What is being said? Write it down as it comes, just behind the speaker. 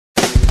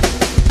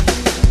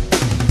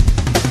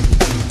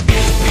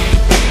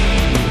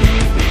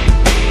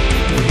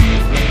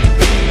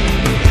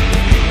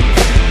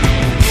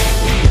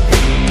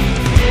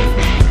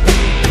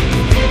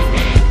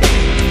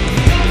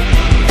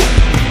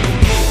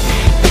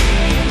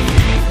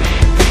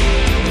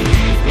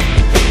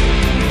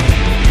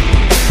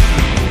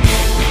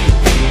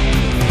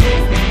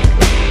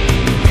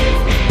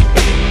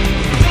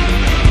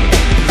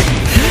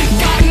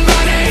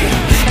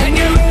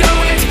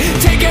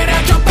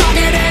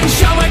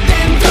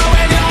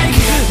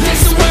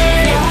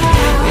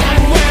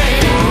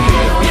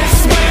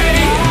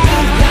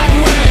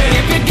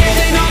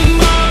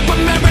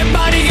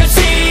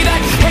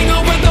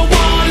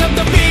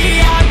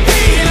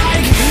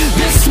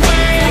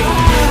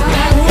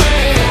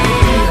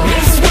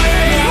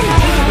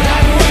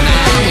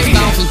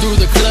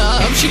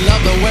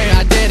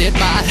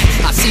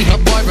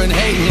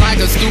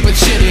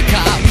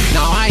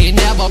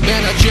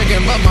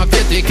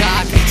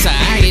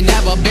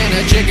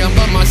nothing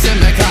but my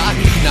Simca.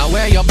 Now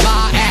where your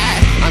bar at?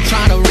 I'm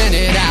trying to rent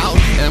it out,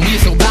 and we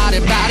so bout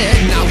it.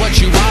 Now what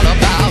you all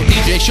about?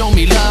 DJ, show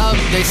me love.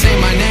 They say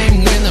my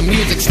name when the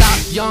music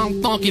stops.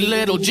 Young, funky,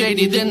 little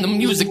JD, then the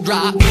music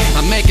drop.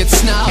 I make it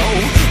snow,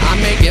 I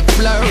make it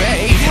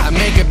flurry, I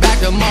make it back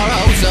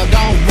tomorrow, so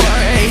don't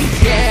worry.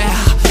 Yeah,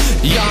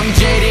 young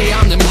JD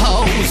on them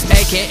hoes,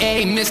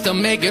 aka Mr.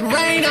 Make It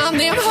Rain on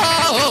them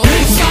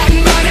hoes. Got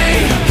money,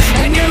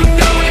 and you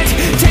know it.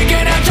 Take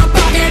it out your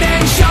pocket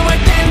and show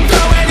it, then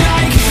throw it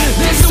like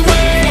this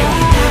way,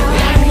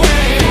 that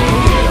way,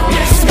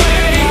 this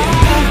way,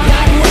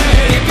 that way.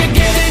 If you're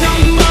getting a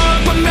mug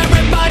from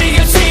everybody,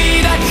 you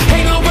see that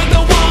hang over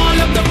the wall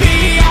of the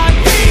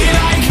VIP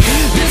like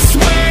this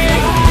way,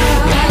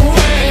 that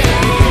way,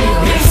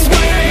 this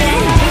way,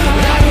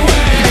 that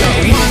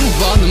way. One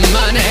for the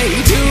money,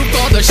 two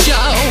for the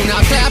show.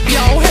 Now clap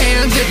your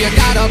hands if you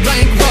got a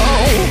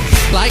bankroll.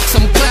 Like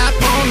some clap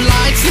on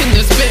lights in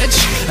this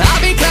bitch. I'll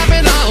be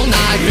clapping all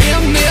night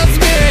in this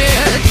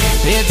bitch.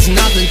 It's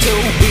nothing to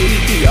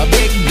be a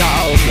big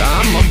dog.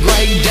 I'm a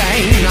Great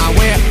Dane, I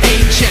wear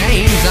 8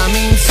 chains. I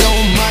mean so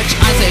much,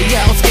 I say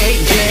yell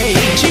skate J.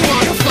 She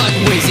wanna fuck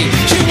Wizzy,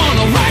 she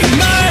wanna write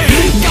me.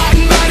 Got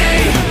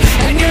money,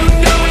 and you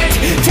know it.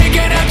 Take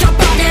it out your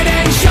pocket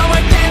and show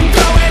it, then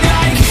throw it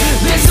like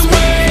this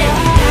way,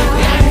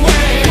 that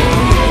way,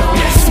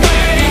 this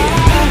way,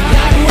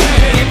 that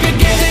way. If you're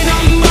getting a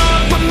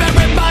mug from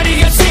everybody,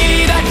 you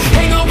see that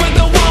hang over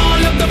the wall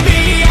of the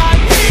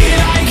VIP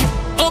like,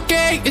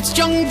 okay, it's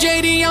young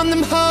JD on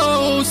them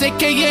hoes,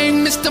 aka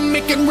Mr.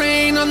 Make It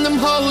Rain on them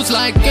hoes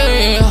like,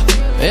 yeah.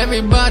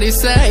 Everybody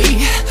say,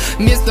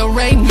 Mr.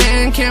 Rain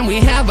Man, can we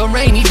have a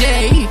rainy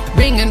day?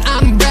 Bring an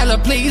umbrella,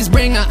 please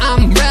bring an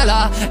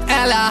umbrella.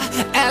 Ella,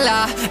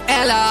 Ella,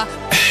 Ella.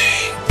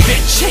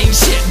 Bitch ain't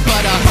shit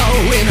but a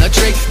hoe in a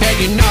trick, and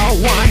you know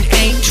one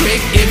ain't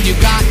trick. If you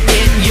got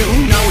it, you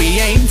know he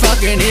ain't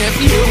fucking if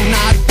you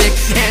not thick.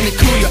 And it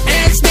cool your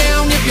ass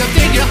down if you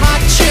think you're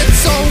hot shit.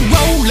 So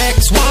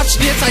Rolex, watch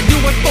this, I do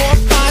it 4,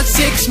 5,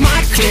 6, my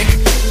click.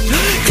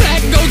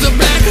 Clack goes a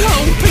black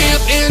hole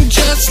pimp, and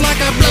just like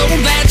I blow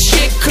that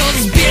shit,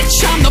 cause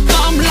bitch I'm the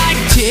bomb like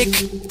tick,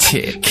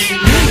 tick.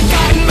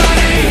 Got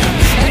money,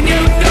 and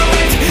you know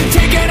it.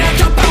 Take it out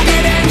your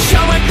pocket and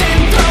show it, then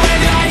throw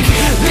it like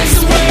this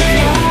way,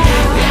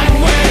 that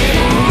way,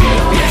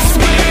 this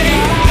way,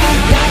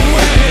 that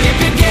way. If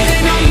you're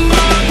getting a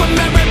mug from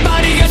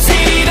everybody, you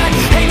see that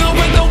hang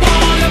over the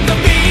wall of the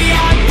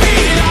VIP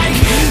like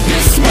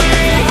this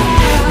way,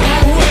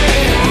 that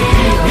way,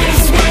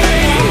 this way,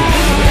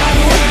 that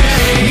way.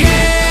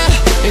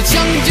 Yeah, it's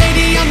young JD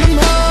on them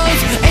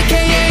hoes,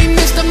 aka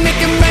Mr.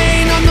 Make It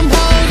Rain on them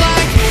hoes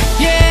like,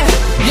 yeah,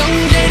 young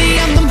JD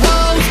on them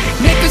hoes.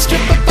 Make a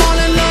stripper fall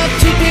in love,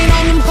 2-pin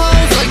on them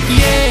hoes like,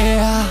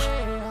 yeah,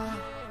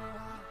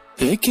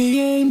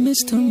 aka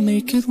Mr.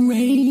 Make It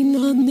Rain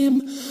on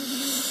them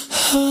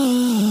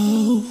hoes.